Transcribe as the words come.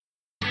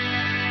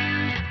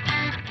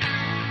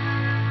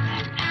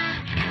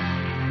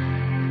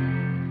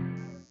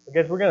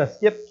Guys, we're going to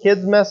skip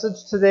kids'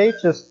 message today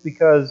just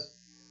because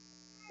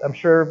I'm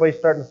sure everybody's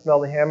starting to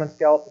smell the ham and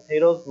scalloped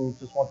potatoes and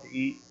just want to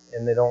eat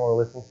and they don't want to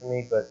listen to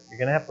me, but you're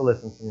going to have to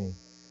listen to me.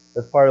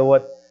 That's part of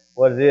what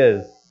it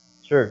is,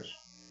 church.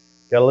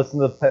 Got to listen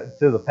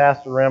to the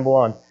pastor ramble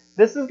on.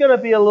 This is going to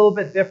be a little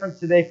bit different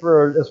today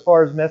for as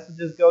far as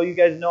messages go. You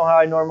guys know how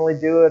I normally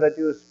do it. I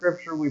do a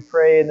scripture, we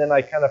pray, and then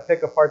I kind of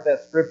pick apart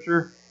that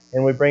scripture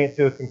and we bring it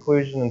to a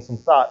conclusion and some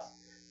thoughts.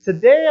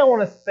 Today I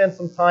want to spend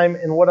some time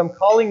in what I'm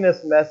calling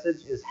this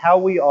message is how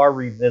we are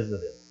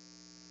revisited.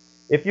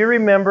 If you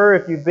remember,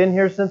 if you've been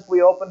here since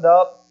we opened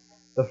up,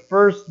 the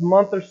first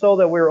month or so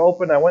that we were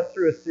open, I went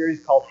through a series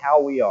called How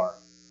We Are.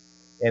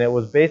 And it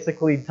was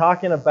basically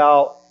talking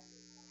about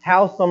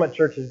how Summit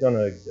Church is going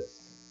to exist.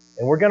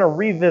 And we're going to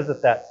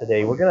revisit that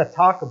today. We're going to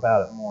talk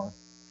about it more.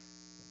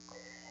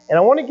 And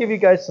I want to give you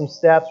guys some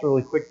stats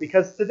really quick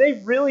because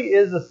today really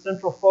is a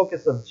central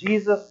focus of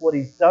Jesus, what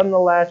He's done the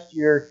last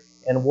year,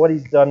 and what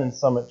He's done in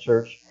Summit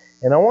Church.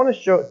 And I want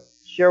to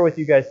share with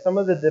you guys some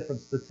of the different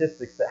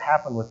statistics that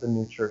happen with the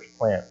new church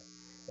plant.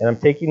 And I'm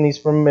taking these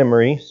from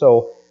memory,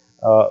 so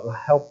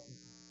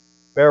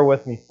bear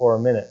with me for a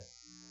minute.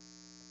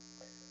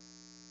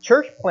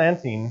 Church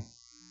planting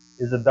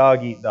is a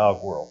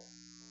dog-eat-dog world.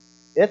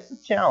 It's a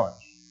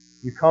challenge.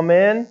 You come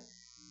in,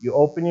 you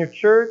open your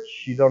church,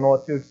 you don't know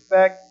what to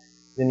expect,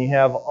 then you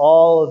have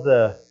all of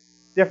the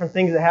different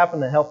things that happen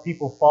that help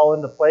people fall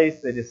into place.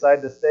 They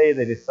decide to stay,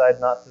 they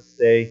decide not to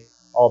stay,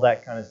 all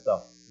that kind of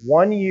stuff.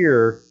 1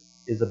 year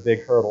is a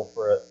big hurdle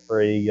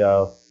for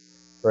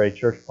a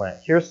church plant.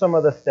 Here's some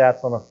of the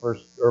stats on the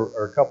first,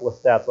 or a couple of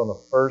stats on the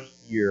first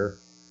year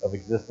of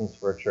existence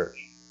for a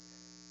church.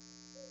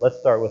 Let's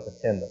start with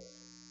attendance.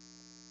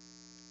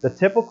 The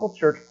typical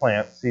church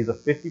plant sees a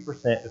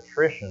 50%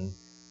 attrition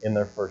in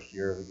their first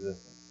year of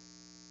existence.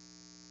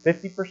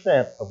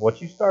 50% of what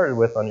you started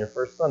with on your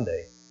first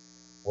Sunday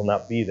will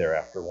not be there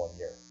after 1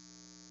 year.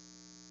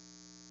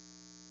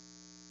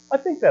 I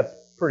think that's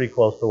pretty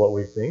close to what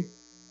we've seen.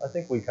 I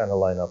think we kind of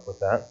line up with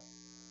that.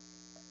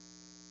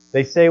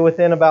 They say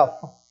within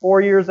about 4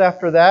 years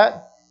after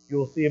that, you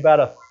will see about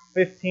a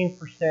 15%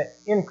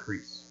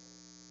 increase.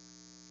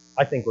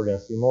 I think we're going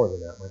to see more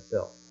than that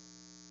myself,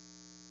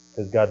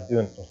 because God's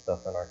doing some stuff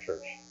in our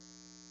church.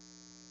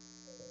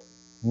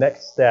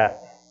 Next stat.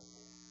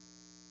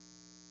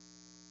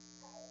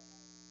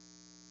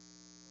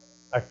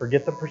 I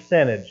forget the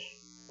percentage,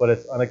 but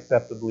it's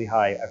unacceptably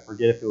high. I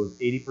forget if it was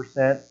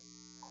 80%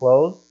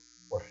 closed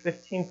or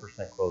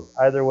 15% closed.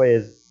 Either way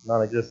is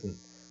non-existent.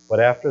 But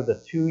after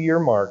the 2-year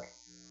mark,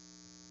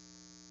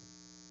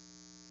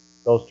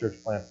 those church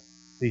plants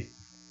cease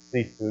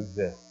to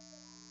exist.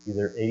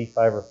 Either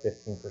 85 or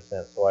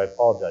 15%. So I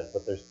apologize,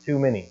 but there's too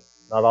many.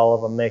 Not all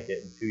of them make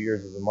it. And 2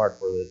 years is a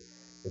mark where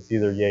it's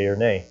either yay or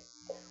nay.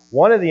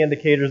 One of the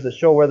indicators that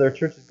show whether a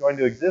church is going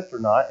to exist or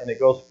not, and it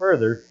goes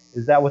further,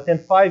 is that within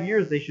 5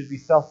 years they should be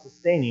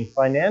self-sustaining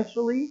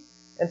financially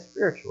and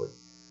spiritually.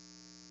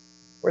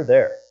 We're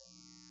there.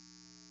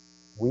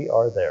 We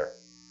are there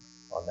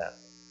on that.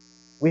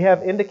 We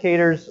have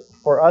indicators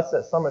for us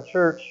at Summit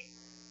Church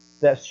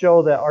that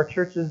show that our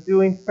church is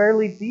doing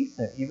fairly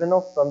decent, even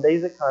though some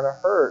days it kind of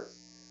hurts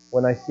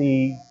when I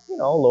see,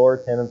 lower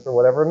attendance or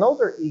whatever, and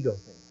those are ego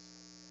things.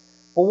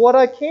 But what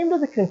I came to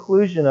the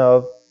conclusion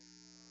of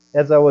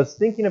as I was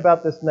thinking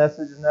about this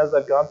message and as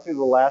I've gone through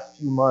the last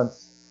few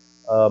months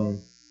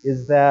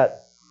is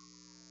that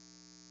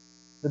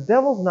the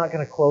devil's not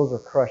going to close or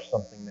crush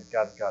something that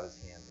God's got His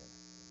hand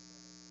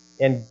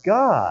in. And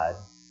God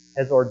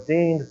has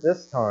ordained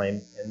this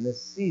time and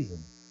this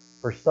season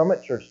for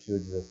Summit Church to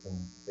exist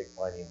in Big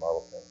Piney and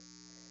Marvelton.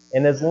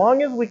 And as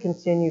long as we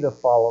continue to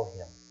follow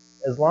Him,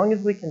 as long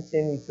as we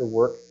continue to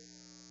work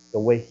the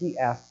way He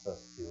asks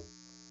us to,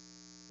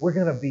 we're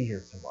going to be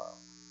here tomorrow.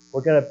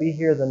 We're going to be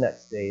here the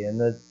next day and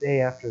the day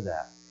after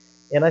that.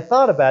 And I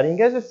thought about it. You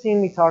guys have seen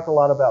me talk a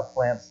lot about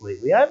plants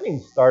lately. I haven't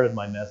even started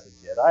my message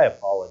yet. I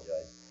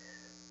apologize.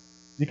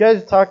 You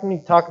guys talk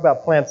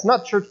about plants,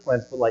 not church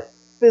plants, but like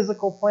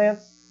physical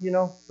plants,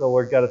 So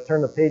we've got to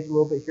turn the page a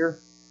little bit here.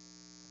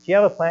 If you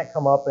have a plant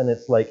come up and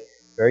it's like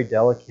very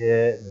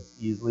delicate and it's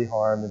easily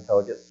harmed until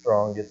it gets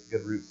strong, gets a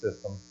good root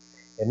system,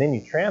 and then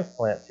you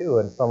transplant too,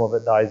 and some of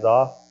it dies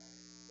off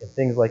and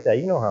things like that.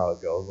 You know how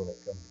it goes when it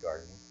comes to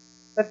gardening.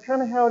 That's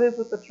kind of how it is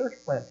with the church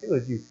plant too.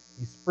 Is you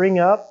spring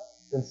up,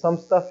 then some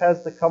stuff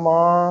has to come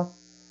off.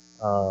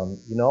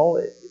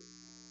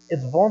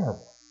 It's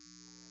vulnerable,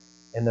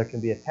 and there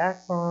can be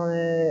attacks on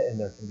it, and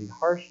there can be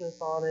harshness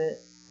on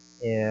it.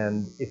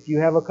 And if you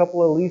have a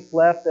couple of leaves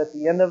left at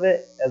the end of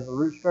it, as the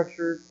root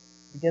structure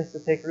begins to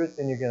take root,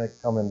 then you're going to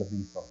come in to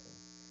be something.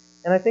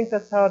 And I think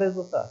that's how it is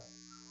with us.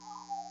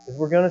 Is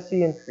we're going to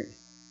see increase.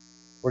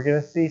 We're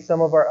going to see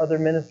some of our other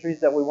ministries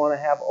that we want to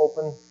have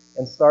open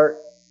and start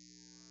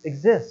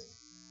exist.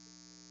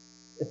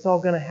 It's all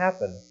going to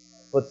happen,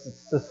 but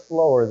it's just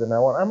slower than I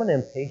want. I'm an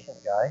impatient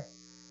guy.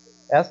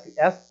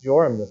 Ask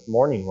Joram this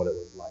morning what it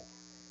was like,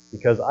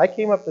 because I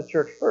came up to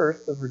church first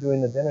because we're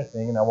doing the dinner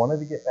thing, and I wanted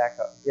to get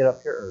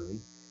up here early,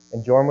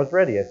 and Joram was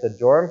ready. I said,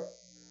 Joram,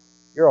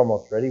 You're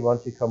almost ready. Why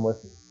don't you come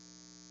with me?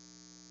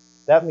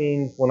 That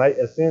means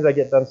as soon as I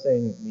get done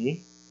saying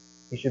me,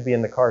 he should be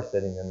in the car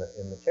sitting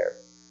in the chair.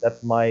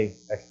 That's my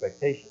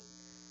expectation.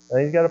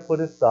 And he's got to put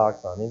his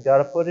socks on. He's got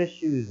to put his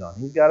shoes on.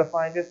 He's got to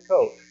find his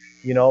coat.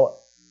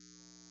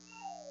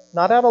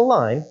 Not out of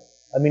line.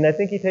 I mean, I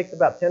think he takes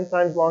about 10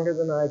 times longer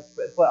than I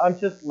expect. But I'm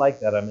just like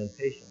that. I'm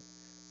impatient.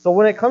 So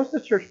when it comes to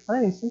church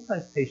planning,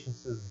 sometimes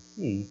patience is the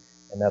key,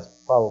 and that's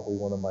probably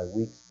one of my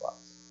weak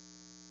spots.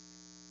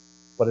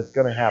 But it's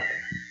going to happen.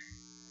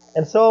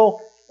 And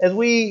so, as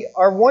we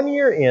are 1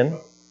 year in,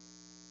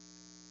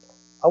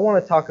 I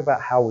want to talk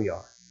about how we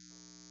are.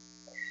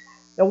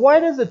 Now, why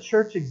does a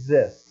church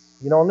exist?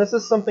 And this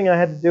is something I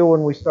had to do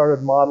when we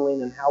started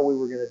modeling and how we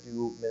were going to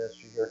do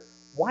ministry here.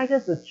 Why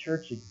does a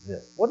church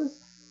exist? What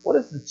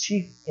is the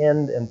chief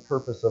end and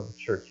purpose of a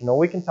church?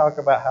 We can talk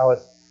about how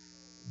it's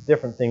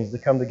different things to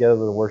come together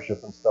to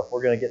worship and stuff.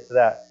 We're going to get to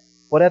that.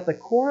 But at the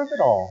core of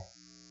it all,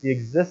 the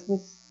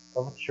existence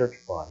of a church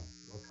body,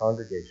 a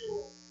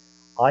congregation,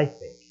 I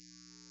think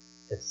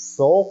its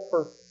sole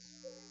purpose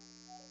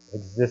of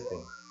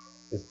existing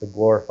is to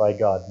glorify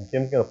God. And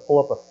Kim's going to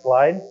pull up a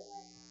slide.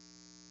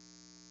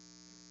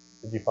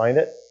 Did you find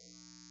it?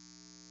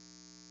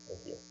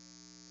 Thank you.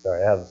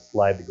 Sorry, I have a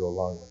slide to go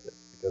along with it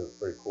because it's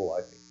pretty cool,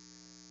 I think.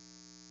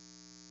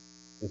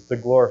 It's to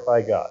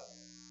glorify God.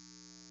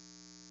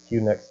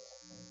 Cue next.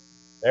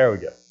 There we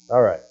go.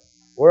 All right.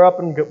 We're up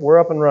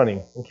and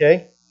running,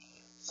 okay?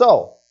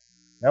 So,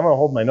 now I'm going to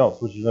hold my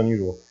notes, which is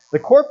unusual. The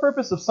core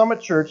purpose of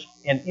Summit Church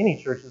and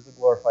any church is to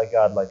glorify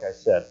God, like I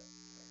said.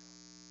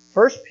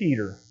 1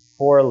 Peter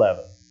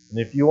 4:11. And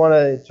if you want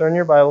to turn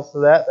your Bibles to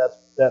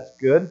that's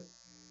good.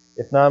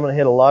 If not, I'm going to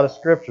hit a lot of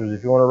scriptures.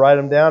 If you want to write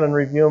them down and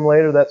review them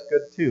later, that's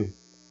good too.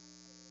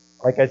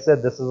 Like I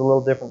said, this is a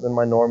little different than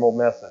my normal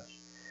message.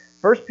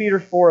 1 Peter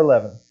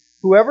 4:11.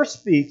 Whoever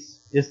speaks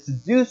is to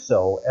do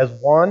so as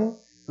one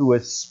who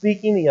is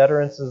speaking the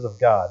utterances of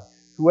God.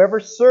 Whoever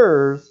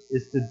serves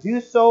is to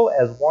do so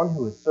as one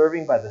who is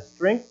serving by the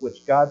strength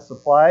which God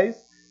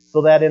supplies,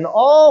 so that in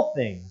all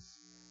things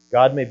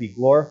God may be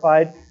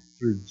glorified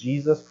through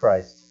Jesus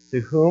Christ, to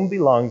whom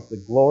belongs the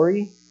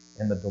glory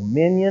and the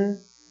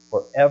dominion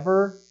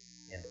forever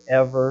and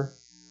ever.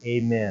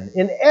 Amen.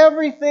 In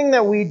everything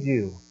that we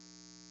do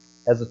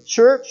as a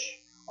church,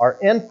 our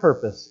end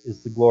purpose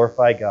is to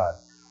glorify God.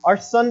 Our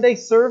Sunday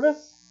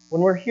service,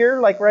 when we're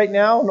here, like right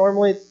now,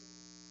 normally it's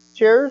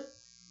chairs,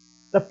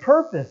 the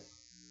purpose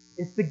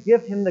is to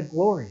give Him the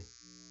glory.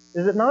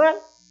 Is it not?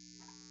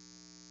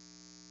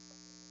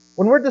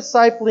 When we're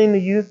discipling the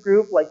youth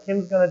group, like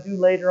Kim's going to do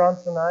later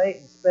on tonight,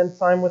 and spend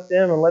time with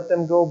them and let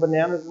them go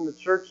bananas in the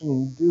church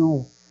and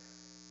do...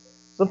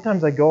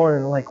 Sometimes I go in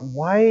and like,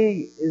 why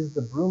is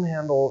the broom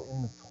handle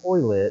in the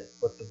toilet,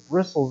 but the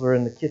bristles are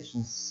in the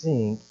kitchen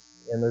sink,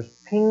 and there's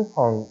ping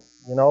pong,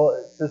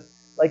 it's just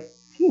like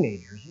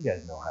teenagers. You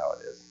guys know how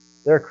it is.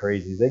 They're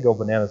crazy. They go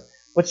bananas.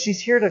 But she's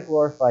here to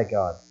glorify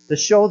God, to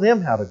show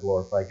them how to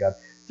glorify God.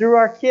 Through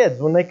our kids,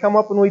 when they come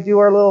up and we do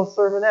our little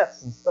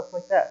sermonettes and stuff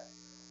like that,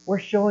 we're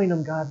showing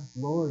them God's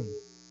glory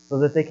so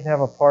that they can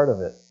have a part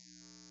of it.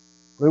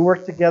 We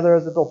work together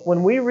as adults.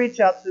 When we reach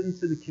out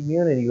into the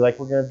community, like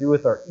we're going to do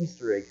with our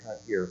Easter egg hunt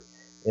here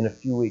in a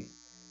few weeks,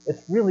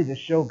 it's really to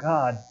show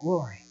God's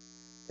glory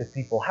to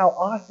people, how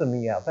awesome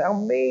He is, how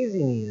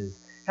amazing He is,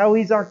 how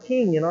He's our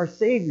King and our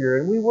Savior,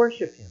 and we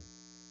worship Him.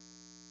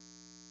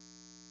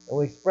 And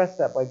we express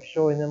that by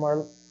showing them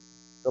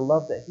the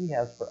love that He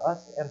has for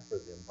us and for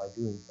them by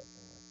doing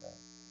something like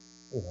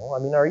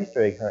that. Our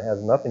Easter egg hunt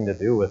has nothing to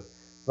do with,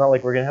 it's not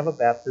like we're going to have a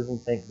baptism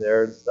tank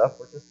there and stuff.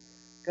 We're just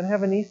going to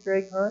have an Easter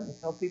egg hunt and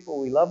tell people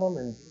we love them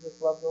and Jesus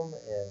loves them,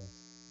 and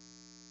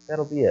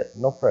that'll be it.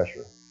 No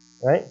pressure,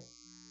 right?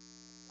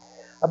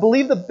 I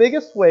believe the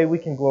biggest way we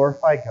can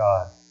glorify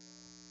God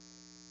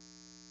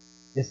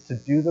is to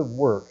do the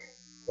work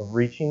of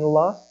reaching the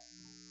lost,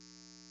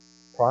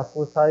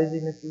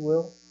 proselytizing, if you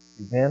will,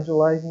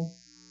 evangelizing.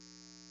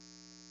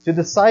 To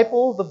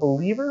disciple the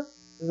believer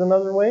is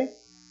another way,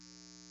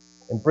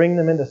 and bring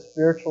them into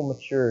spiritual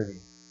maturity.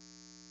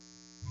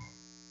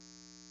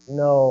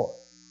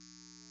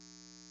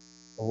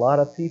 A lot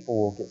of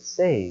people will get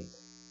saved,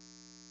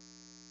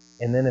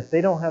 and then if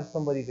they don't have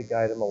somebody to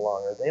guide them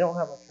along, or they don't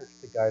have a church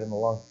to guide them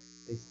along,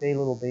 they stay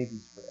little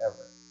babies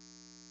forever.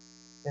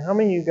 And how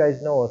many of you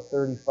guys know a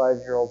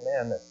 35-year-old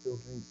man that still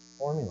drinks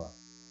formula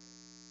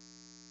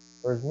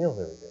for his meals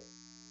every day?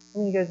 How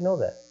many of you guys know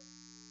that?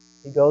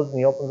 He goes and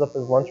he opens up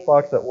his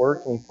lunchbox at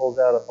work and he pulls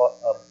out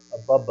a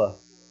bubba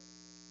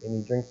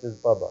and he drinks his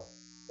bubba.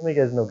 How many of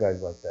you guys know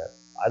guys like that?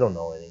 I don't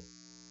know any.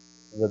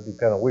 That'd be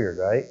kind of weird,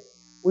 right?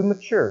 We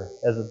mature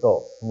as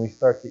adults and we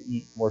start to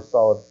eat more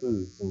solid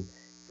foods and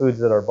foods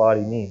that our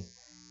body needs.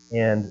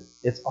 And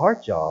it's our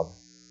job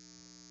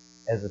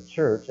as a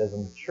church, as a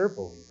mature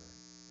believer,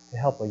 to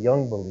help a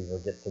young believer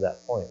get to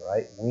that point,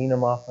 right? Wean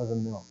them off of the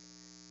milk.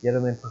 Get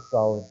them into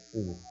solid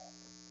food,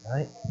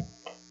 right?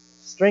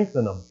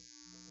 Strengthen them.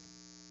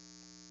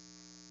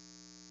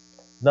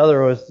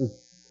 Another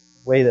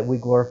way that we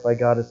glorify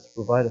God is to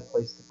provide a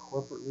place to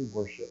corporately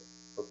worship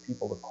for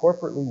people to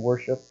corporately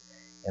worship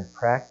and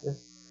practice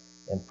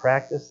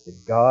the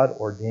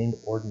God-ordained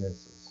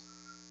ordinances.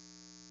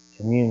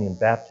 Communion,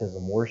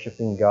 baptism,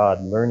 worshiping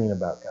God, learning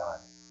about God.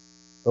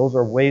 Those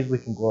are ways we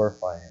can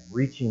glorify Him.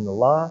 Reaching the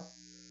lost,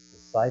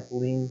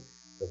 discipling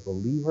the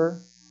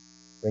believer,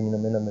 bringing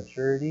them into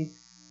maturity,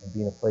 and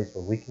being a place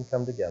where we can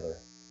come together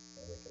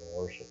and we can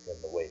worship Him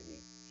the way He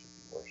should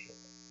be worshipped.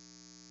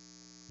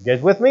 You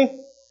guys with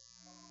me?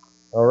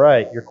 All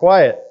right, you're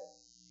quiet.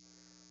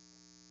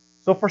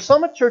 So for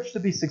Summit Church to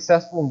be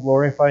successful in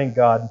glorifying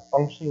God and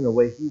functioning the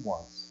way He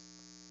wants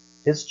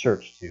His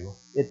church to,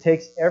 it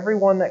takes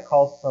everyone that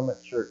calls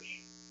Summit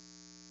Church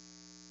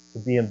to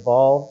be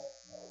involved,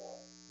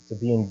 to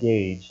be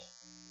engaged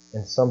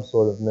in some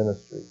sort of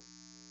ministry.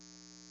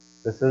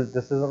 This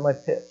isn't my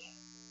pitch.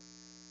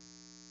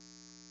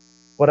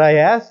 But I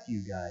ask you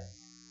guys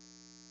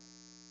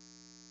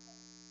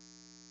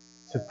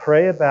to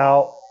pray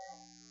about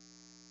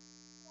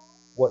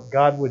what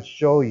God would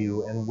show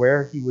you and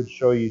where He would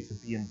show you to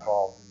be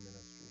involved in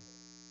ministry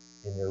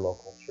in your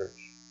local church.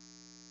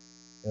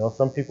 You know,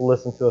 some people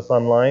listen to us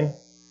online.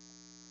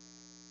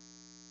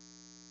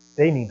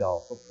 They need to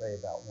also pray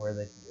about where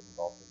they can get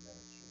involved in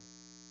ministry.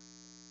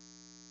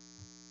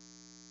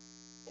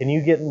 Can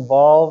you get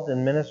involved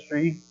in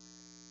ministry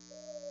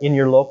in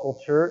your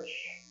local church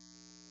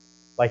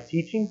by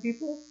teaching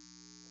people?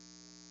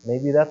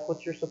 Maybe that's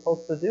what you're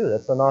supposed to do.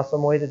 That's an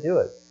awesome way to do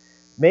it.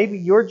 Maybe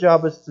your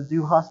job is to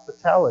do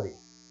hospitality.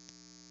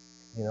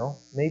 You know,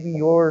 maybe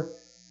you're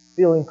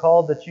feeling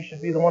called that you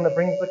should be the one that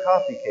brings the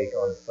coffee cake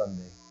on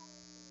Sunday.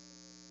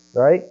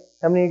 Right?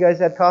 How many of you guys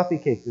had coffee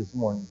cake this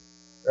morning?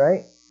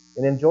 Right?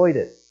 And enjoyed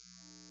it.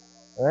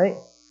 Right?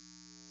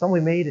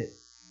 Somebody made it.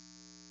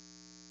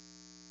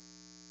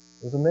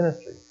 It was a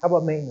ministry. How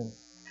about maintenance?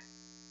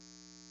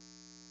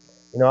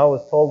 You know, I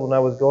was told when I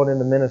was going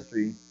into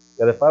ministry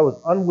that if I was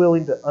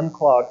unwilling to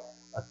unclog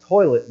a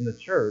toilet in the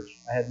church,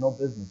 I had no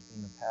business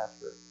being a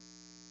pastor.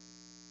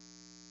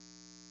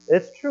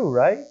 It's true,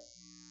 right?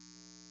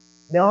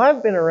 Now,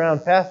 I've been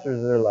around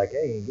pastors that are like,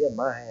 hey, you get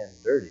my hands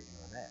dirty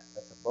doing that.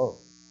 That's a bone.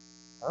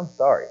 I'm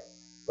sorry.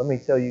 Let me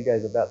tell you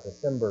guys about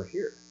December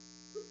here.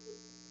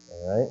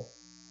 All right?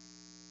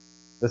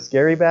 The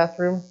scary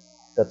bathroom,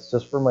 that's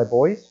just for my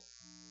boys.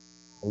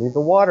 I leave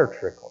the water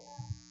trickling.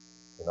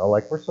 You know,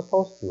 like we're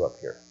supposed to up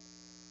here.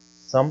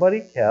 Somebody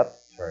kept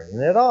turning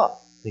it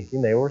off,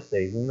 thinking they were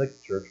saving the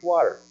church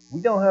water.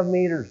 We don't have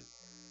meters.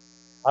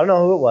 I don't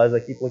know who it was. I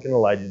keep looking at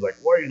Elijah. He's like,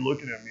 why are you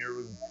looking at me?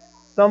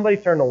 Somebody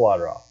turned the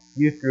water off.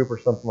 Youth group or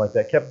something like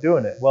that kept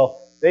doing it. Well,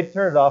 they'd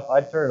turn it off,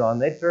 I'd turn it on.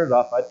 They'd turn it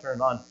off, I'd turn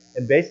it on.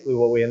 And basically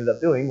what we ended up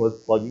doing was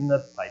plugging the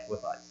pipe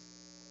with ice.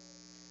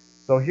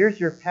 So here's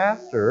your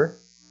pastor.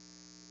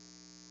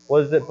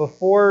 Was it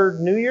before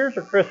New Year's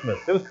or Christmas?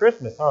 It was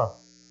Christmas, huh?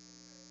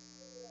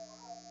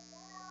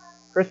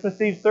 Christmas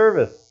Eve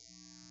service.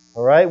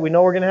 All right, we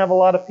know we're going to have a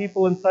lot of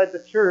people inside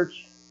the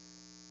church.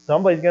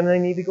 Somebody's going to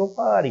need to go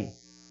potty,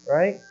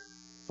 right?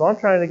 So I'm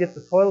trying to get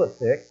the toilet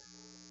fixed.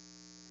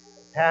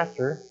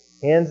 Pastor,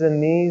 hands and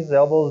knees,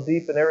 elbows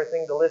deep and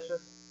everything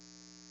delicious.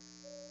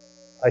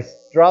 I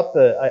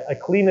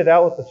clean it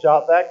out with the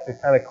shop vac to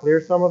kind of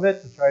clear some of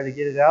it to try to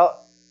get it out.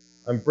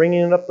 I'm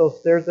bringing it up those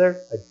stairs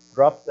there. I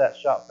dropped that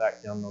shop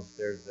vac down those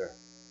stairs there.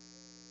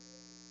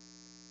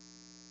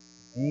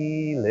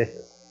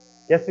 Delicious.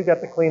 Guess who got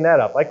to clean that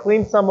up? I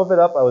cleaned some of it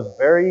up. I was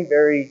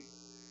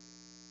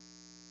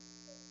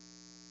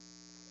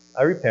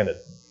I repented.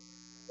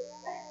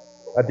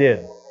 I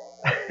did.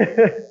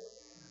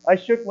 I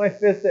shook my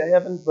fist at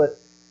heaven, but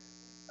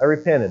I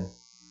repented.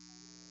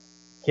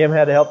 Kim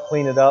had to help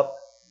clean it up.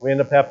 We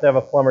ended up having to have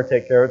a plumber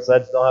take care of it, so I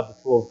just don't have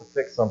the tools to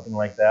fix something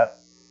like that.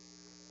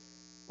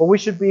 But we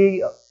should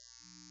be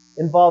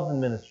involved in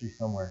ministry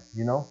somewhere,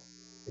 you know?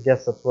 I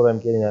guess that's what I'm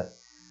getting at.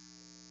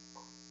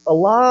 A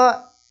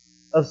lot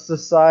of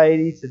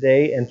society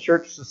today, and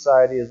church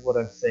society is what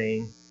I'm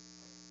saying,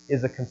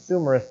 is a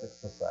consumeristic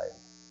society.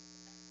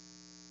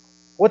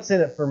 What's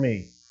in it for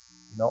me?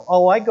 You know,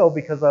 oh, I go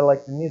because I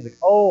like the music.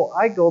 Oh,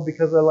 I go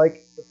because I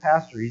like the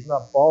pastor. He's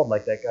not bald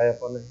like that guy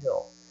up on the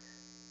hill.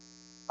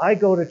 I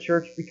go to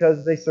church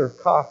because they serve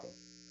coffee.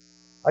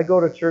 I go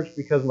to church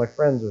because my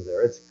friends are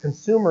there. It's a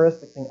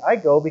consumeristic thing. I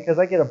go because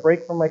I get a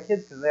break from my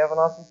kids because they have an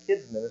awesome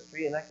kids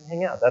ministry and I can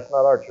hang out. That's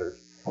not our church.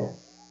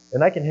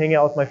 And I can hang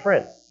out with my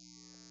friends.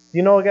 Do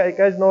you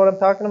guys know what I'm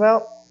talking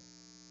about?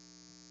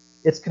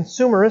 It's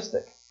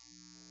consumeristic.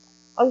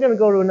 I'm going to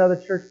go to another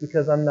church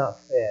because I'm not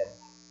fed.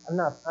 I'm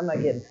not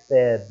getting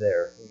fed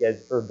there. You guys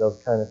have heard those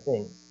kind of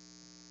things.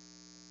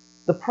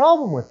 The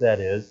problem with that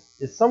is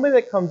somebody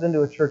that comes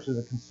into a church as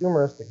a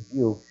consumeristic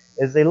view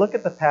is they look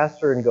at the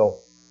pastor and go,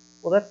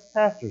 well, that's the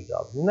pastor's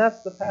job, and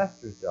that's the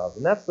pastor's job,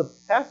 and that's the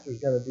pastor's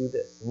going to do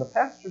this, and the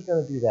pastor's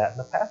going to do that, and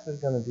the pastor's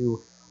going to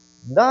do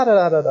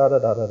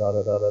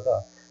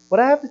da-da-da-da-da-da-da-da-da-da-da. But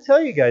I have to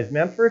tell you guys,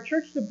 man, for a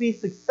church to be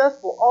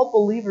successful, all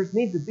believers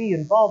need to be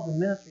involved in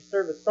ministry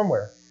service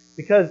somewhere.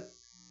 Because,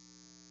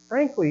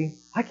 frankly,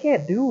 I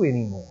can't do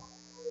anymore.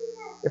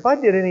 If I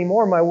did any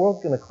more, my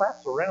world's going to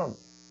collapse around me.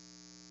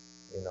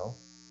 You know?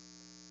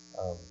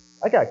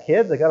 I got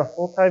kids. I got a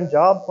full-time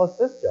job plus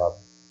this job.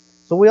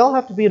 So we all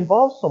have to be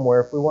involved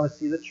somewhere if we want to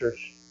see the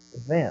church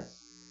advance.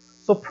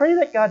 So pray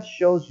that God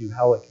shows you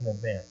how it can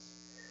advance.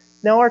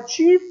 Now, our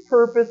chief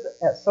purpose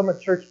at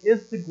Summit Church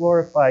is to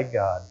glorify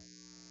God.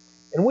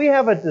 And we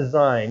have a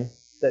design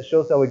that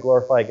shows how we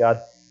glorify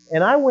God.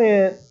 And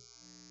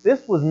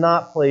this was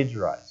not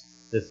plagiarized,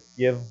 this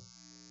give,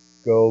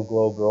 go,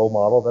 glow, grow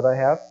model that I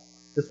have.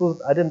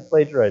 I didn't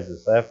plagiarize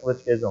this. I have to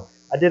let you guys know.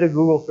 I did a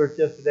Google search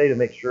yesterday to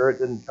make sure it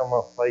didn't come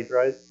up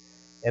plagiarized.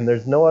 And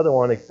there's no other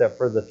one except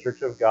for the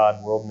Church of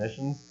God World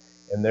Missions.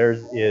 And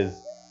theirs is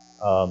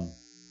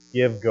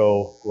give,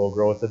 go, glow,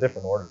 grow. It's a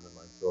different order than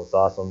mine. So it's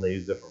awesome. They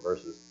use different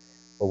verses.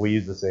 But we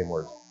use the same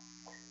words.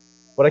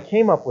 But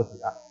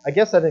I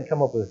guess I didn't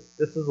come up with,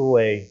 this is the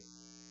way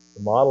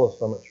the model of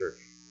Summit Church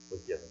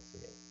was given to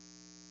me.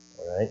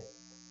 All right?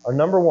 Our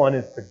number one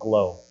is to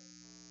glow.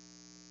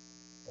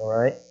 All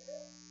right?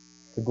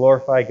 To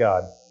glorify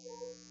God.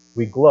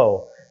 We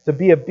glow. To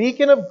be a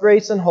beacon of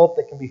grace and hope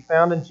that can be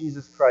found in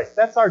Jesus Christ.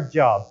 That's our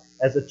job.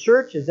 As a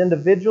church, as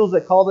individuals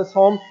that call this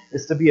home,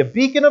 is to be a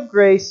beacon of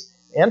grace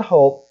and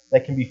hope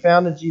that can be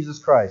found in Jesus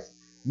Christ.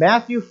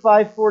 Matthew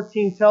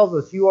 5:14 tells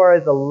us, you are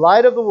the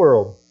light of the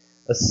world,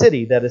 a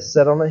city that is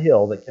set on a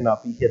hill that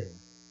cannot be hidden.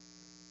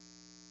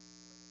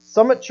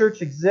 Summit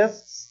Church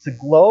exists to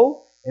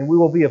glow, and we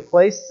will be a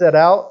place set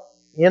out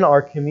in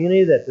our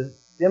community that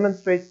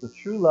demonstrates the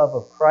true love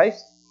of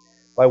Christ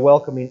by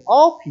welcoming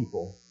all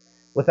people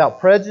without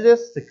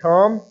prejudice to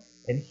come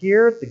and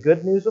hear the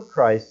good news of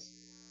Christ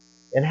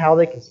and how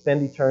they can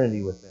spend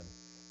eternity with Him.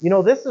 You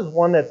know, this is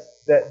one that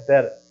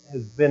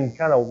has been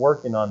kind of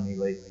working on me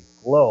lately,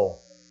 glow.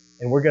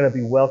 And we're going to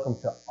be welcome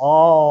to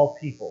all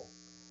people.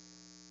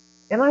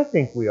 And I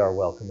think we are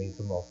welcoming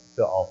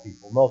to all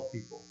people, most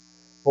people.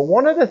 But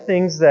one of the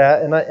things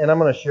that, and I'm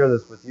going to share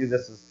this with you,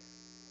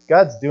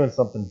 God's doing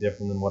something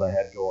different than what I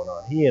had going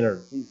on.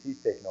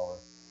 He's taking over.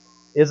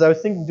 I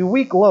was thinking, do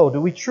we glow? Do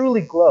we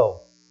truly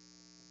glow?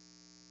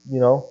 You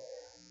know?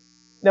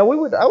 Now,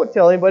 I would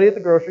tell anybody at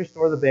the grocery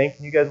store, the bank,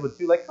 and you guys would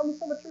too, like, come to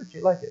Summit Church,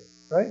 you like it,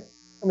 right?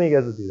 How many of you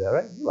guys would do that,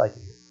 right? You like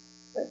it here.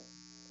 Right?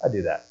 I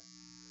do that.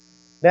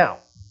 Now,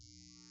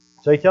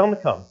 so you tell them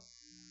to come.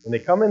 When they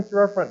come in through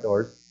our front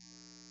doors,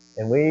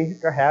 and we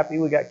are happy,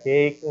 we got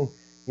cake, and,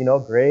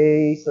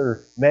 Grace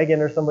or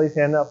Megan or somebody's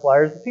handing out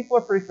flyers, the people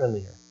are pretty friendly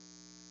here.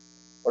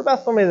 What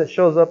about somebody that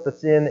shows up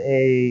that's in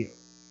a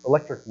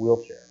electric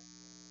wheelchair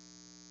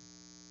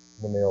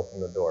when they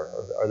open the door?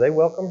 Are they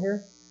welcome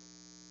here?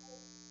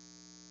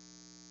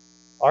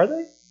 Are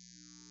they?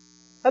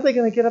 How are they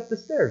going to get up the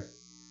stairs?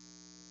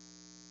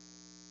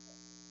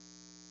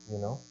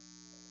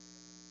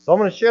 So I'm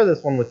going to share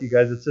this one with you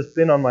guys. It's just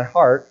been on my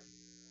heart.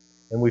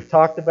 And we've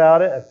talked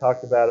about it. I've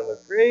talked about it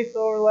with Grace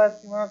over the last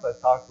few months. I've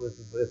talked with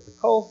the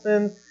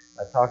Colsons.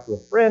 I've talked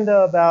with Brenda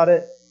about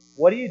it.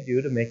 What do you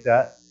do to make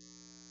that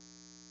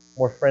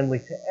more friendly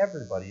to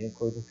everybody,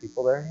 including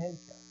people that are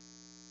handicapped?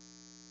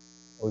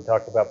 We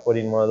talked about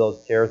putting one of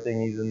those chair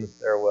thingies in the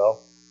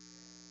stairwell.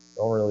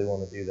 Don't really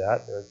want to do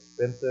that. They're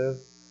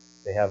expensive.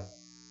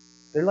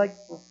 They're like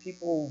for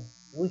people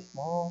really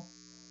small,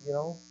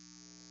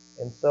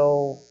 And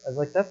so I was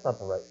like, that's not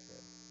the right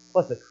fit.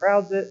 Plus it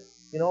crowds it.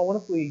 What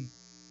if we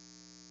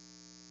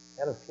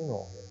had a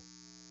funeral here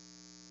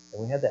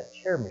and we had that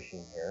chair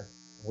machine here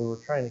and we were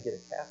trying to get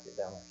a casket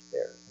down our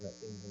stairs and that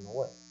thing's in the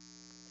way?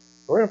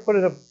 So we're going to put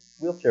in a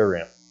wheelchair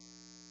ramp.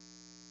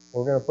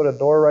 We're going to put a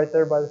door right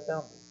there by the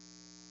sound booth.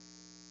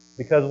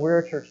 Because we're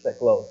a church that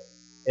glows.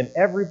 And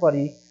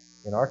everybody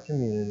in our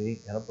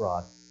community and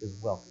abroad is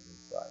welcome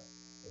inside,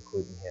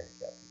 including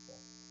handicapped people.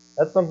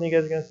 That's something you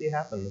guys are going to see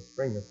happen this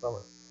spring, this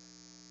summer.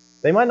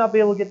 They might not be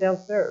able to get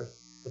downstairs,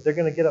 but they're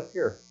going to get up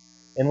here.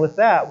 And with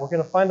that, we're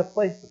going to find a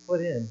place to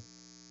put in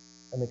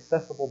an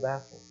accessible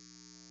bathroom.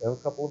 We have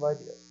a couple of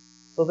ideas.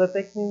 So that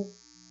they can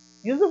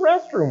use the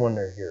restroom when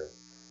they're here.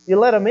 You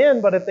let them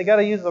in, but if they got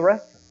to use the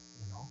restroom,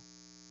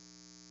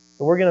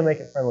 So we're going to make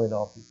it friendly to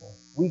all people.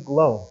 We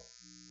glow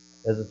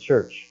as a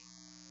church.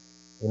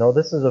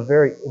 This is a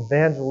very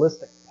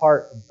evangelistic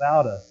part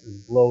about us, is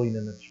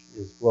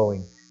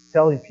glowing.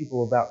 Telling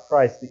people about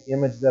Christ. The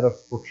image that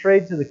is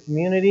portrayed to the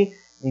community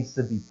needs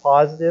to be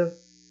positive.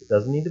 It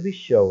doesn't need to be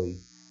showy.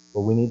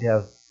 But we need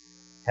to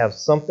have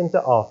something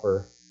to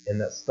offer,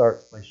 and that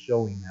starts by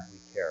showing that we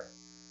care.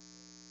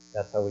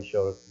 That's how we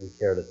show we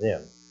care to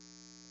them.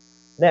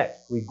 Next,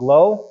 we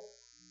glow.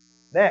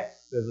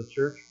 Next, as a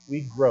church,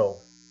 we grow.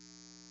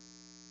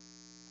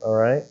 All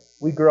right?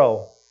 We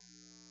grow.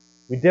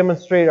 We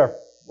demonstrate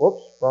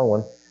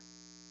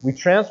we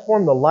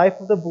transform the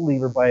life of the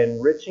believer by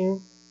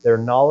enriching their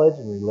knowledge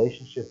and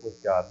relationship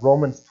with God.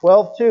 Romans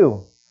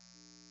 12:2.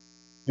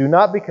 Do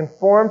not be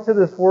conformed to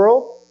this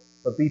world,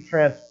 but be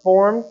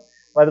transformed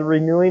by the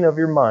renewing of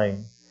your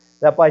mind,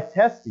 that by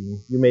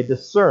testing you may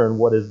discern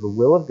what is the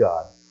will of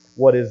God,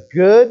 what is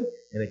good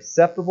and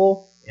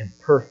acceptable and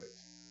perfect.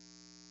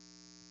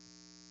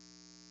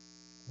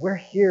 We're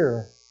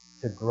here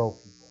to grow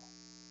people,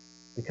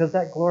 because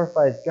that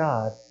glorifies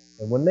God,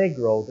 and when they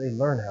grow, they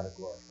learn how to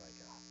glorify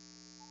God.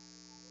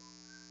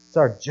 It's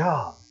our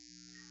job.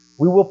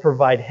 We will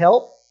provide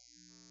help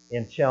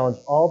and challenge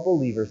all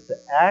believers to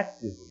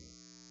actively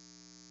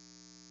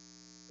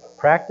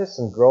practice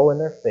and grow in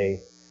their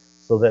faith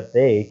so that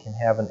they can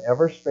have an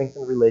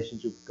ever-strengthened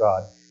relationship with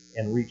God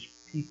and reach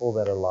people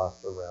that are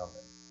lost around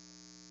them.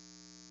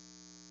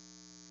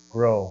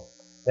 Grow.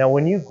 Now,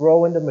 when you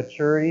grow into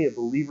maturity, a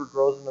believer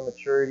grows into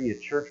maturity, a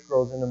church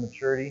grows into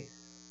maturity,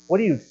 what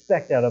do you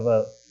expect out of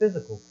a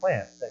physical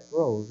plant that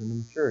grows into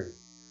maturity?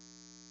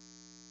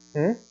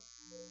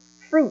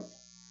 Fruit.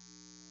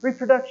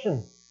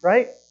 Reproduction,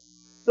 right?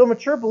 So a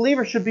mature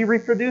believer should be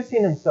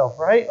reproducing himself,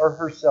 right? Or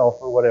herself,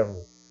 or whatever,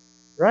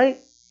 right?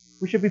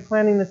 We should be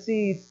planting the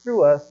seeds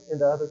through us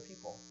into other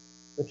people.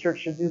 The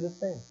church should do the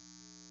same.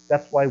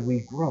 That's why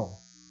we grow.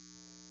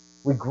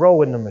 We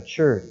grow into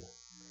maturity.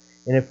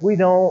 And if we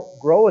don't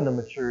grow into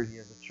maturity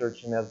as a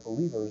church and as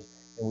believers,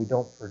 and we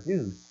don't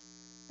produce,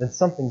 then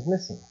something's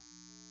missing.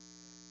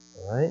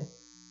 All right?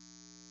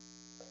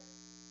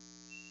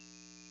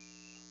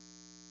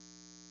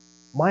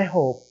 My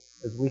hope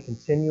as we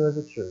continue as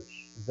a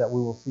church is that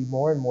we will see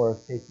more and more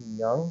of taking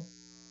young,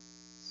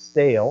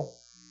 stale,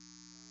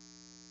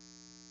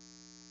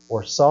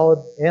 or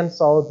solid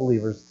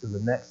believers to the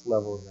next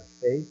level of their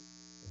faith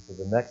and to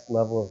the next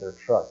level of their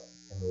trust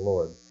in the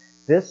Lord.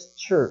 This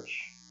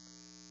church,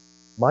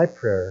 my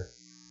prayer,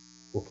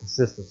 will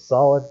consist of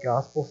solid,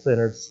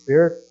 gospel-centered,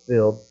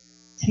 spirit-filled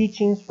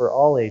teachings for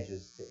all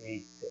ages to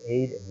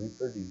aid and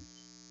reproduce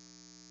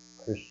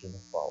Christian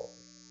followers.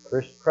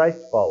 Christ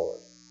followers.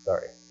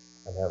 Sorry,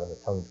 I'm having a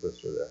tongue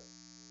twister there.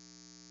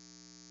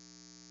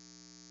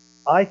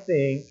 I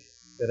think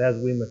that as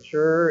we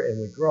mature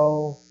and we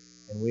grow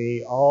and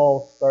we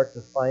all start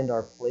to find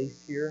our place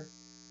here,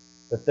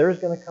 that there's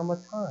going to come a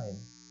time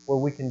where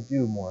we can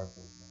do more of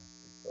those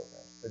ministry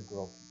programs to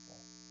grow people,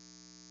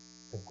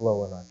 to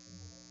grow in our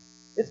community.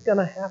 It's going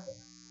to happen.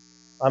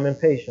 I'm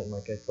impatient,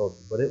 like I told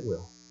you, but it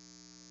will.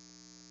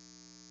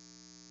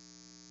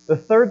 The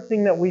third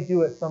thing that we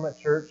do at Summit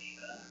Church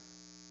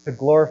to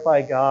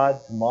glorify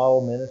God, to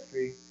model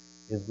ministry,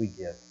 is we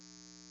give.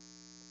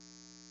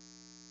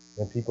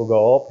 When people go,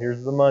 oh,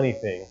 here's the money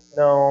thing.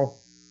 No,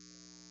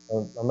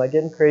 I'm not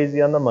getting crazy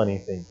on the money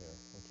thing here,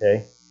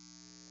 okay?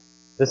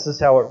 This is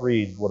how it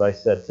reads, what I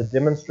said, to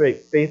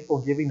demonstrate faithful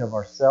giving of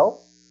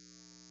ourselves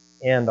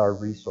and our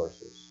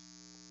resources.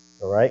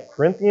 All right,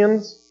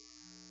 Corinthians,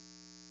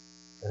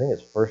 I think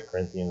it's 1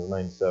 Corinthians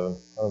 9:7.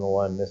 I don't know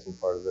why I'm missing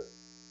part of it.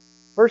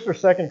 1 or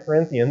 2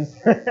 Corinthians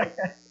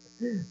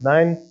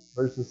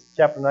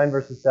chapter 9,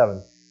 verses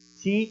 7.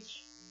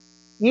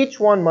 Each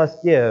one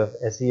must give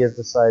as he has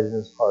decided in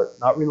his heart,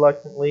 not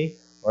reluctantly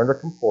or under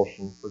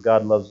compulsion, for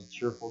God loves a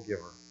cheerful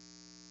giver.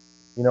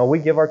 You know, we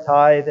give our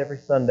tithe every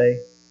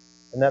Sunday,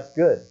 and that's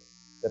good.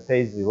 That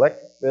pays the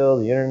electric bill,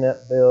 the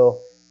internet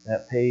bill,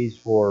 that pays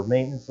for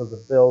maintenance of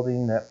the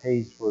building, that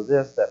pays for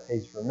this, that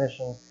pays for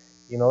missions.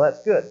 You know,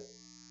 that's good.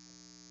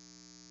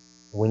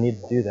 We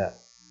need to do that.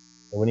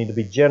 And we need to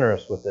be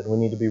generous with it. We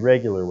need to be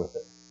regular with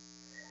it.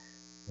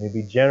 We need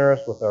to be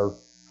generous with our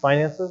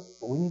finances,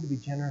 but we need to be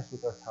generous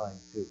with our time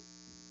too.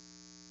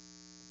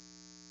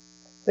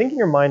 Think in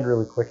your mind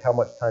really quick how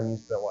much time you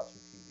spent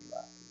watching TV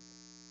last week,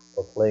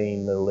 or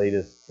playing the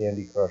latest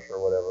Candy Crush or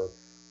whatever,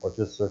 or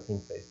just surfing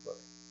Facebook.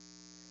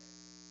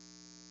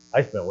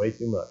 I spent way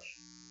too much.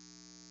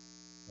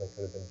 I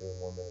could have been doing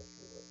more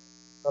ministry work.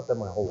 Not that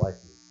my whole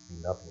life needs to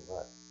be nothing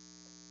but.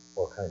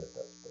 Well, kind of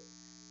does, but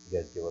you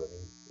guys get what I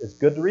mean. It's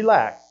good to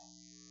relax,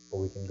 but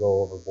we can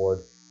go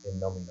overboard in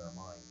numbing our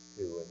minds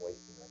too and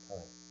wasting our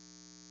time.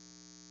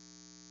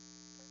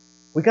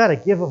 We got to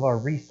give of our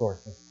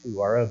resources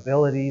too, our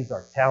abilities,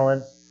 our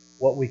talents,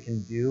 what we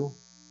can do.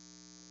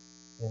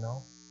 You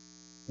know,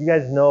 you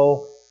guys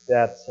know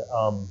that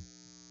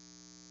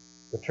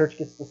the church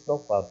gets the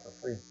snowplows for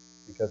free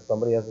because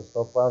somebody has a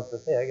snowplow and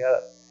says, "Hey, I got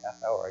a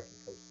half hour, I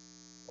can come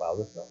plow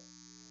the snow."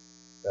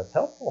 That's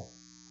helpful.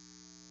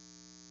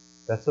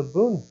 That's a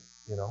boon,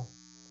 you know.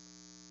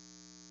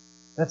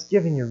 That's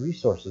giving your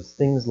resources,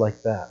 things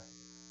like that.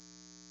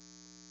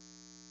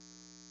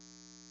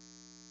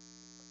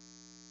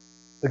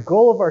 The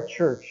goal of our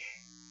church,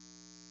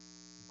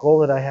 the goal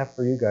that I have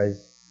for you guys,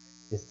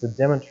 is to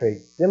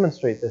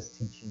demonstrate this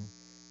teaching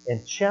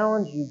and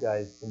challenge you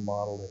guys to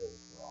model it as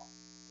well.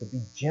 To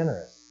be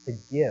generous, to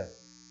give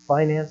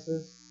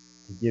finances,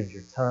 to give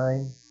your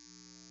time.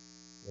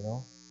 You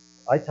know,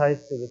 I tithe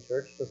to the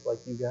church just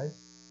like you guys.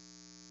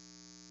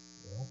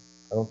 You know,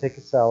 I don't take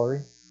a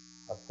salary.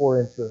 I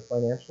pour into it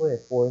financially. I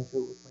pour into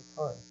it with my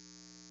time.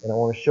 And I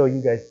want to show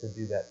you guys to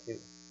do that too.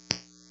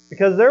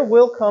 Because there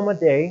will come a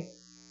day,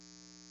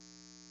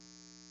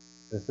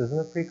 this isn't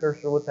a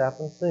precursor to what's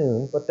happened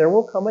soon, but there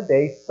will come a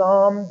day,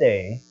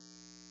 someday,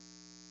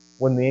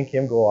 when me and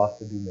Kim go off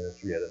to do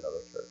ministry at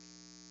another church.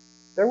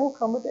 There will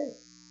come a day.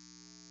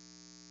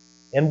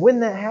 And when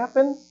that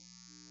happens,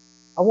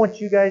 I want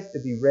you guys to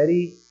be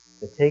ready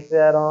to take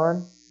that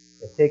on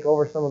and take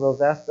over some of those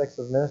aspects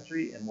of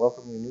ministry and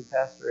welcome your new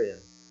pastor in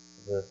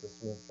the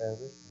smooth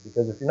transition.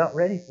 Because if you're not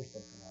ready for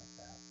something like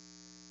that,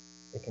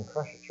 it can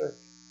crush a church.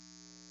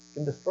 It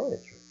can destroy a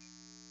church.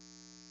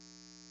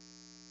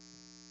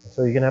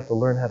 So you're going to have to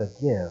learn how to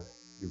give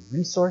your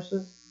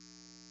resources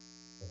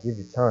and give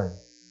your time.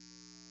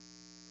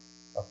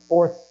 A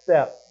fourth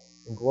step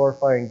in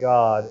glorifying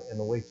God and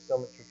the way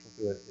Summit Church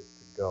will do it is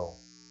to go.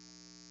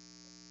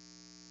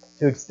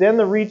 To extend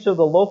the reach of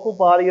the local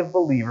body of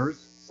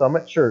believers,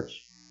 Summit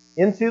Church,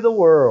 into the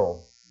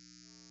world.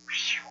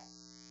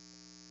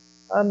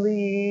 I'm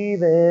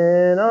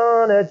leaving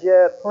on a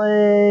jet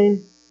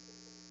plane.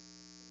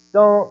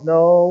 Don't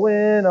know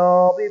when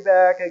I'll be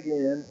back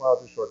again.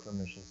 Well, it's a short-term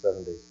mission,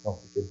 7 days. No,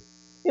 I'm kidding.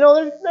 You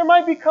know, there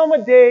might become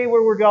a day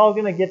where we're all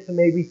going to get to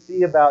maybe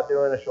see about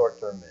doing a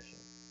short-term mission.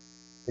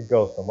 To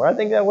go somewhere. I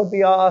think that would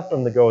be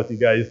awesome to go with you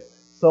guys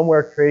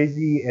somewhere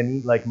crazy and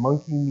eat like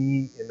monkey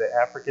meat in the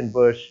African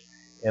bush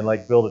and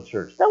like build a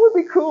church. That would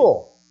be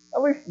cool.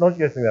 Don't you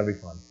guys think that'd be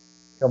fun?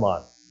 Come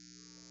on.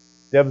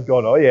 Deb's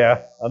going, oh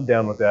yeah, I'm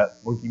down with that.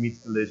 Monkey meat's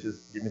delicious.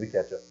 Give me the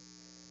ketchup.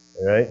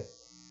 All right?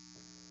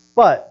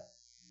 But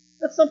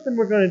that's something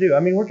we're going to do.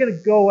 I mean, we're going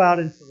to go out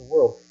into the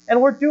world.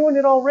 And we're doing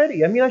it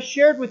already. I mean, I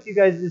shared with you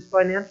guys this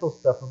financial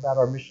stuff about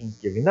our missions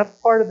giving. That's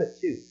part of it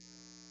too.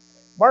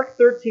 Mark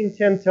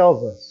 13:10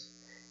 tells us,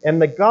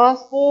 and the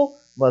gospel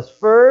must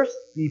first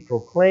be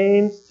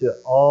proclaimed to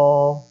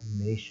all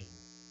nations.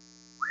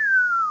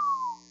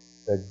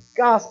 The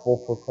gospel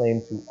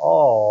proclaimed to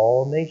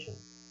all nations.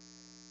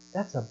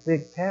 That's a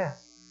big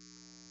task.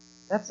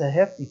 That's a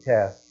hefty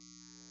task.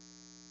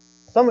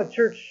 Summit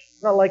Church,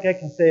 it's not like I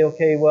can say,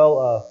 okay,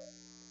 well,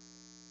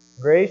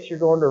 Grace, you're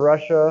going to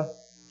Russia.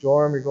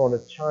 Joram, you're going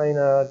to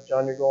China.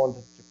 John, you're going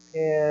to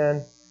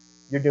Japan.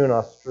 You're doing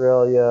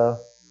Australia.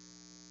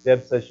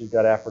 Deb says she's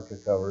got Africa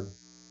covered.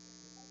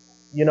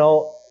 You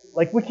know,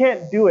 like we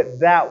can't do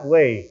it that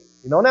way.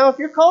 You know, now if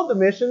you're called to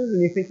missions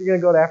and you think you're going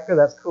to go to Africa,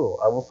 that's cool.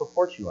 I will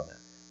support you on that.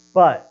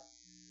 But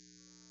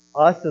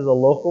us as a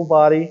local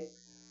body,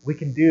 we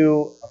can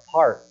do a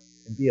part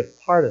and be a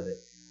part of it.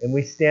 And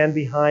we stand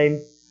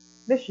behind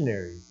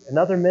missionaries and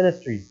other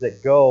ministries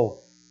that go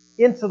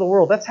into the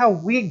world. That's how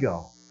we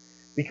go.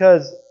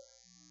 Because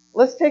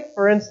let's take,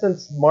 for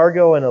instance,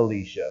 Margot and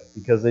Alicia,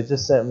 because they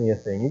just sent me a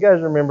thing. You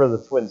guys remember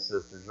the twin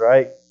sisters,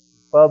 right?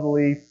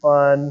 Bubbly,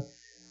 fun,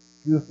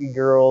 goofy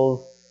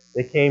girls.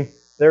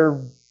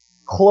 They're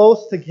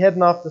close to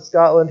heading off to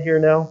Scotland here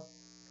now.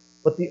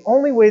 But the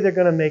only way they're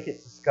going to make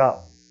it to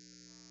Scotland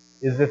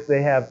is if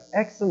they have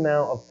X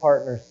amount of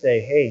partners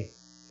say, hey,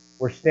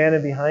 we're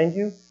standing behind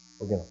you.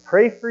 We're going to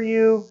pray for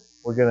you.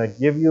 We're going to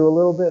give you a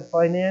little bit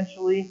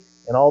financially.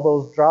 And all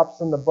those drops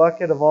in the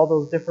bucket of all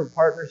those different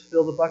partners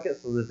fill the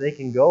bucket so that they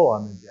can go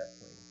on the jet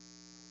plane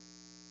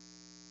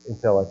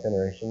until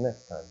itineration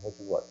next time, which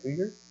is what, 2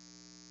 years?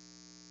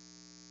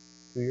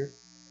 2 years?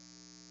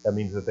 That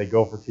means that they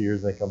go for 2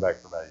 years and they come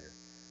back for about a year.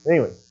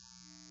 Anyway,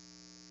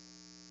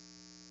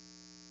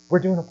 we're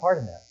doing a part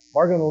in that.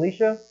 Margot and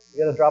Alicia,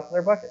 you got a drop in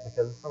their bucket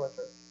because it's Summit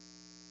Church.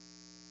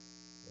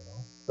 You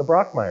know, the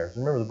Brockmeyers.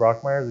 Remember the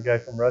Brockmeyers, the guy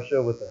from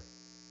Russia with the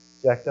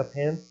jacked up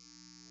hand?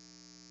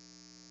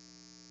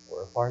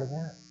 We're a part of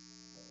that.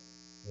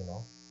 You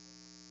know,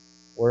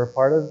 we're a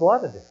part of a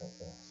lot of different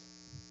things.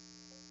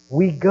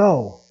 We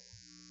go.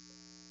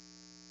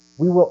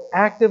 We will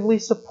actively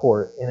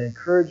support and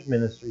encourage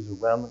ministries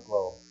around the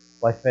globe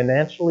by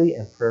financially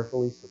and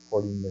prayerfully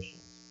supporting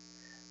missions.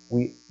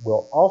 We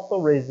will also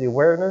raise the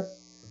awareness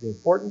of the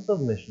importance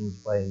of missions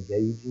by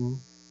engaging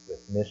with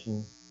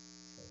missions.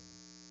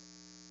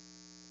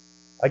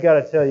 I got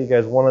to tell you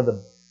guys, one of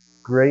the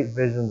great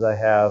visions I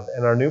have,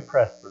 and our new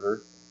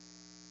presbyter,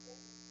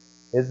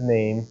 his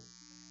name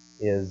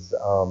is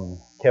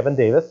Kevin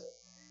Davis,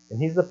 and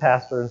he's the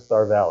pastor in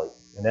Star Valley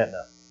in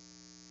Etna,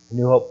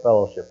 New Hope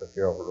Fellowship, if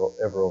you're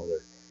ever over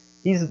there.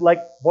 He's like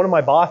one of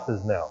my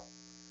bosses now,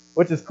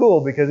 which is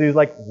cool because he was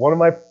like one of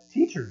my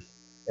teachers,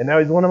 and now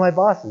he's one of my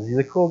bosses. He's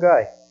a cool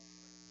guy.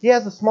 He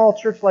has a small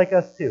church like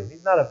us too.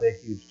 He's not a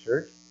big, huge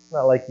church. It's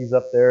not like he's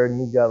up there and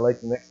he's got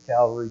like the next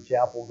Calvary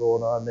Chapel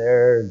going on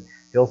there, and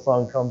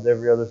Hillsong comes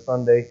every other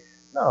Sunday.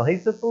 No,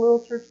 he's just a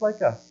little church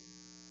like us.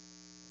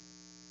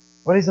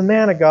 But he's a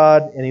man of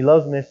God, and he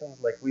loves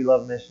missions like we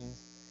love missions.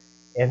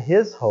 And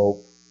his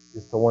hope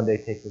is to one day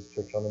take his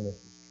church on a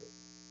missions trip.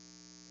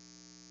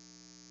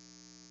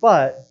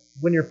 But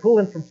when you're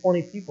pulling from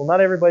 20 people,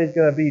 not everybody's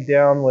going to be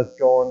down with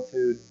going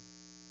to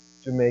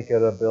Jamaica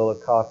to build a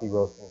coffee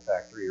roasting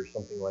factory or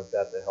something like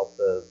that to help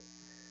the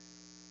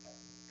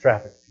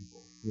traffic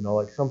people. You know,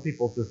 like some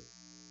people just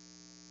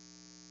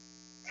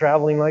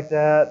traveling like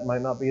that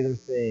might not be their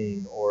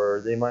thing,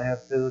 or they might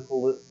have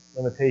physical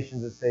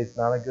limitations that say it's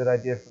not a good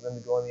idea for them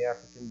to go in the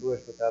African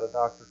bush without a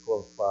doctor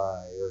close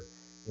by, or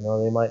you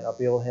know, they might not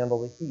be able to handle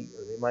the heat,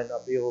 or they might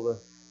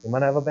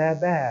have a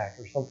bad back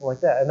or something like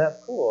that, and that's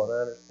cool, and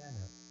I understand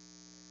that.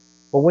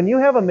 But when you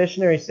have a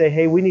missionary say,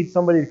 hey, we need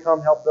somebody to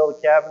come help build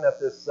a cabin at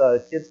this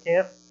kids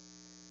camp,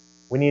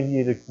 we need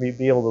you to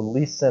be able to at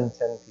least send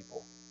 10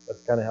 people.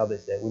 That's kind of how they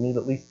say it. We need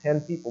at least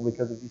 10 people,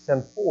 because if you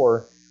send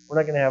 4, we're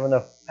not going to have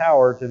enough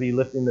power to be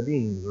lifting the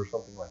beams or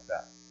something like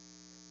that.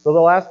 So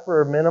they'll ask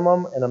for a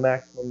minimum and a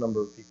maximum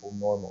number of people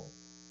normally.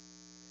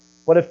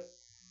 But if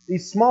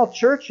these small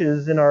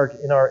churches in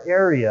our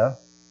area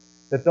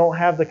that don't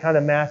have the kind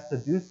of mass to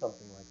do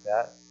something like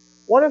that,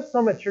 what if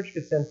Summit Church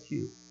could send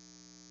 2?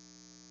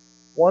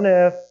 What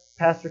if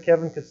Pastor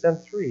Kevin could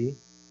send 3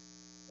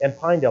 and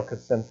Pinedale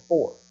could send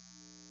 4?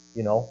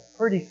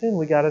 Pretty soon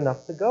we got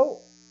enough to go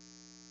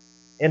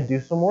and do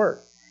some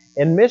work.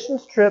 And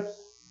missions trips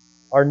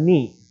are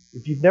neat.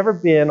 If you've never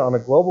been on a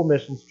global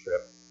missions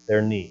trip,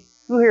 they're neat.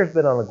 Who here has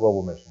been on a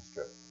global missions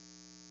trip?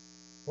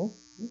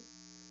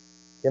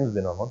 Kim's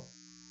been on one.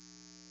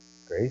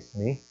 Grace,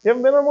 me. You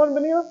haven't been on one,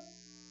 Benita?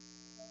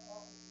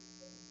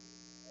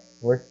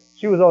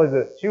 She was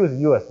a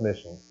U.S.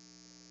 mission.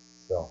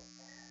 So,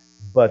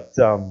 but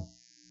a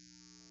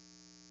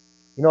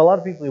lot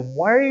of people say,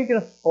 why are you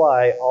going to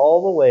fly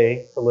all the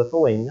way to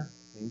Lithuania?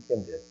 Me and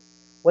Kim did.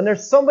 When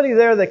there's somebody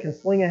there that can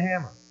swing a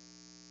hammer.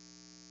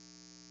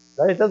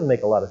 Right? It doesn't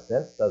make a lot of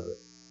sense, does it?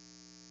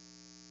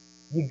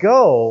 You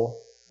go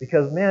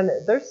because, man,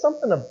 there's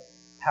something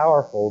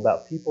powerful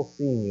about people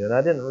seeing you, and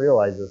I didn't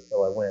realize this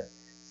till I went.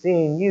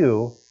 Seeing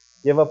you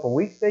give up a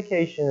week's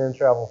vacation and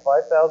travel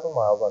 5,000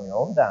 miles on your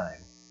own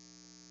dime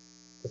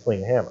to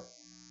swing a hammer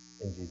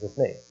in Jesus'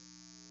 name.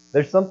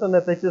 There's something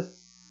that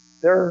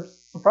they're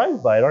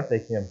surprised by it, aren't they,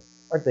 Kim?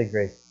 Aren't they,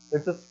 Grace?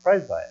 They're just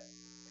surprised by it.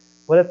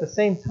 But at the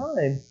same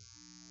time,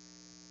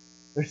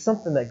 there's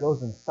something that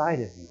goes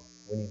inside of you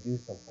when you do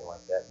something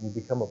like that, and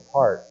you become a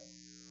part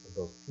of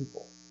those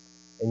people.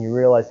 And you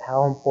realize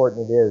how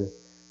important it is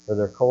for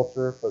their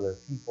culture, for their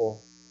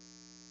people,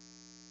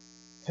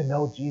 to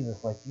know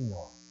Jesus like you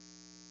know him.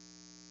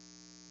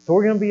 So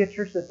we're going to be a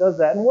church that does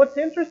that. And what's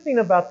interesting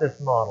about this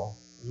model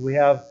is we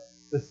have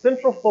the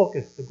central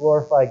focus to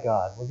glorify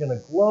God. We're going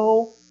to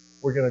glow,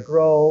 we're going to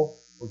grow,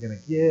 we're going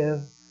to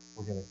give,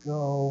 we're going to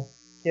go.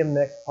 Kim,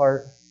 next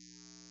part.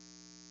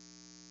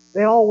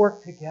 They all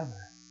work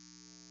together.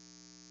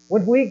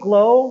 When we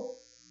glow,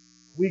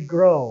 we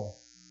grow.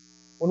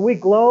 When we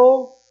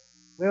glow,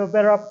 we have a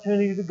better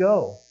opportunity to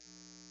go.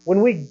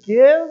 When we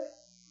give,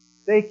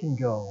 they can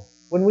go.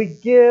 When we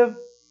give,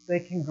 they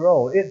can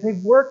grow. They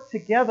work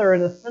together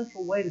in a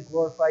central way to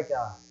glorify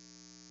God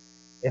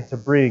and to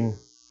bring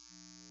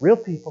real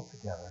people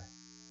together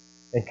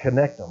and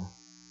connect them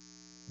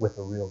with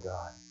a real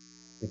God.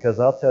 Because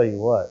I'll tell you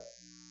what,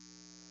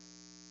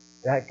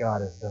 that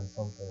God has done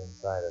something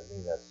inside of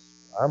me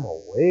I'm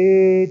a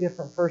way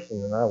different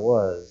person than I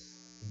was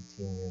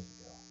 18 years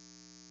ago.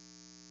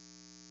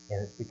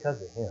 And it's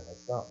because of Him.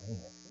 It's not me.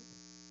 It's Him.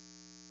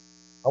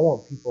 I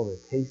want people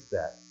to taste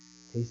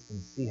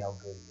and see how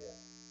good He is.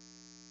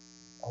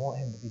 I want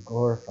Him to be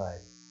glorified.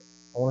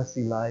 I want to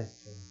see lives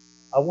change.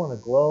 I want to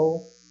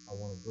glow. I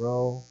want to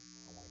grow.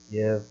 I want to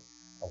give.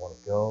 I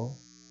want to go.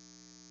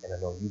 And I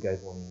know you guys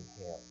want to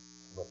eat ham.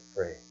 So let's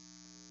pray.